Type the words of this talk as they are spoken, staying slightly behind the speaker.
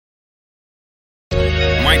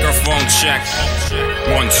Microphone check.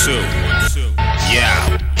 1, 2.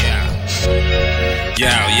 Yeah.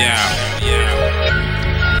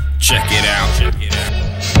 Check it out.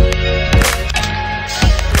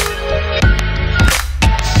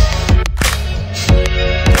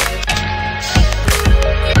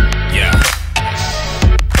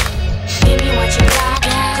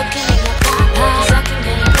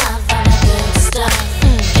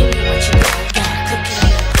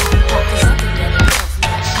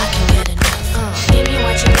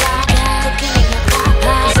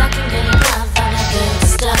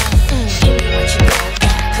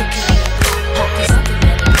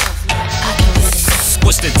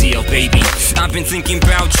 Baby, I've been thinking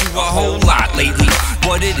about you a whole lot lately.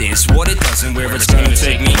 What it is, what it does, and where it's gonna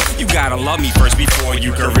take me. You gotta love me first before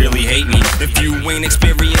you can really hate me. If you ain't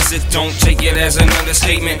experienced it, don't take it as an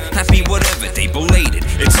understatement. Happy whatever, they belated.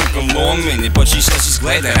 It took a long minute, but she says she's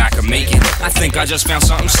glad that I could make it. I think I just found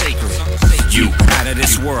something sacred. You out of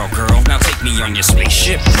this world, girl. Now take me on your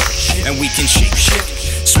spaceship, and we can shape shift.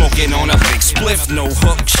 Smoking on a big spliff, no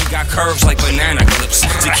hook. She got curves like banana clips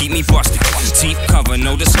to keep me busted. Teeth cover,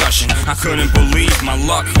 no discussion. I couldn't believe my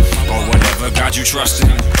luck, or whatever God you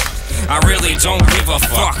trusted. I really don't give a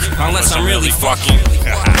fuck unless I'm really fucking.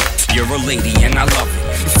 You're a lady and I love it.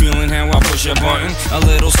 Feeling how I push a button, a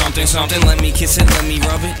little something, something. Let me kiss it, let me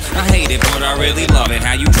rub it. I hate it, but I really love it.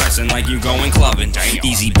 How you dressing like you going clubbing?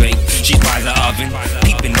 Easy bake, she's by the oven.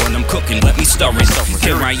 Peeping when I'm cooking, let me stir it.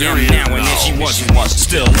 Here I am now, and there she wasn't.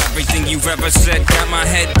 Still, everything you've ever said got my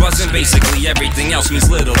head buzzing. Basically, everything else means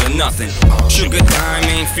little to nothing. Sugar dime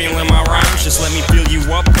ain't feeling my rhymes. Just let me fill you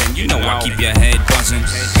up, and you know I'll keep your head buzzing.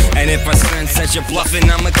 And if I sense that you're bluffing,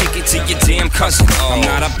 I'ma kick it to your damn cousin. I'm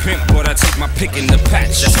not a pimp, but I take my pick in the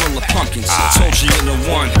patch that's full of pumpkins. I told you you're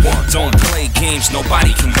the one. Don't play games,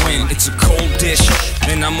 nobody can win. It's a cold dish,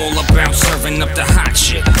 and I'm all about serving up the hot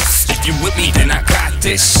shit. If you with me, then I got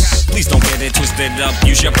this. Please don't get it twisted up,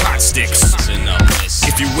 use your pot sticks.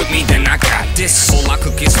 If you with me, then I got this. All I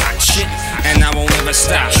cook is hot shit, and I won't ever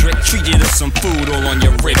stop. Treat you to some food all on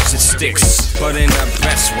your ribs, it sticks, but in the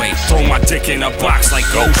best way. Throw my dick in a box like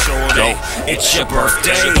go shorty. It's your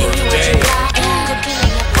birthday.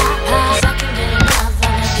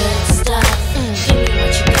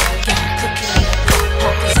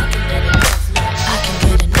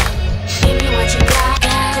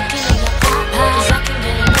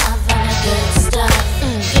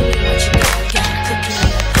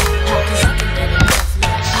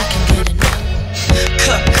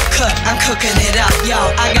 Cooking it up, yo,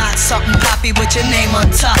 I got something poppy with your name on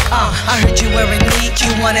top. I heard you wearing neat, you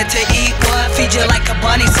wanted to eat what? Feed you like a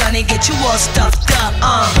bunny, sonny, get you all stuffed up.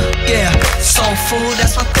 Yeah, soul food,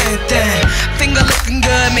 that's my thing. Finger looking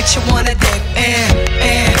good, makes you wanna dip in.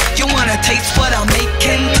 You wanna taste what I'm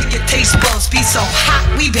making? Till your taste buds be so hot,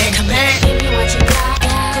 we bake 'em in.